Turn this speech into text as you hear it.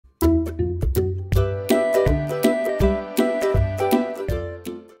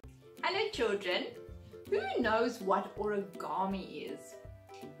who knows what origami is?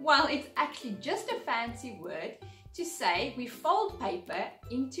 Well, it's actually just a fancy word to say we fold paper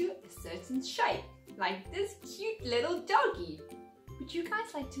into a certain shape, like this cute little doggy. Would you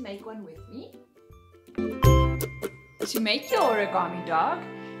guys like to make one with me? To make your origami dog,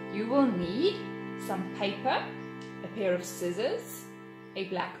 you will need some paper, a pair of scissors, a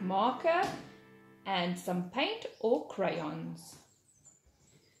black marker, and some paint or crayons.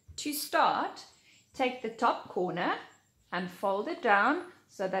 To start, take the top corner and fold it down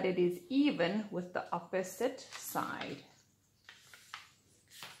so that it is even with the opposite side.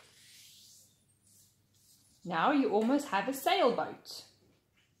 Now you almost have a sailboat.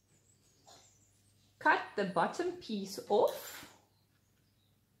 Cut the bottom piece off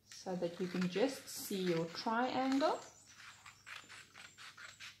so that you can just see your triangle.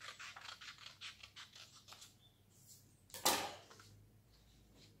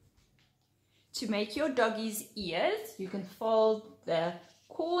 To make your doggy's ears, you can fold the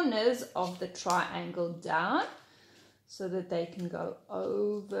corners of the triangle down so that they can go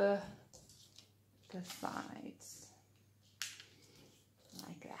over the sides,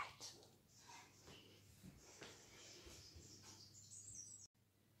 like that.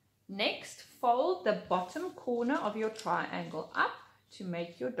 Next, fold the bottom corner of your triangle up to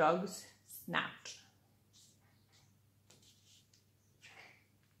make your dog's snout.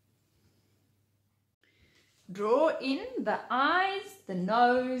 Draw in the eyes, the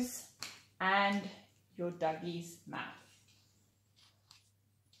nose, and your doggy's mouth.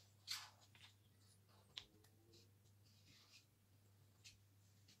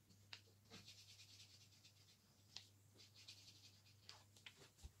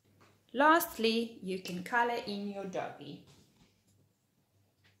 Lastly, you can color in your doggy.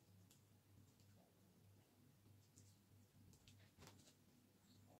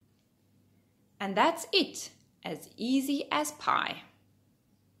 And that's it, as easy as pie.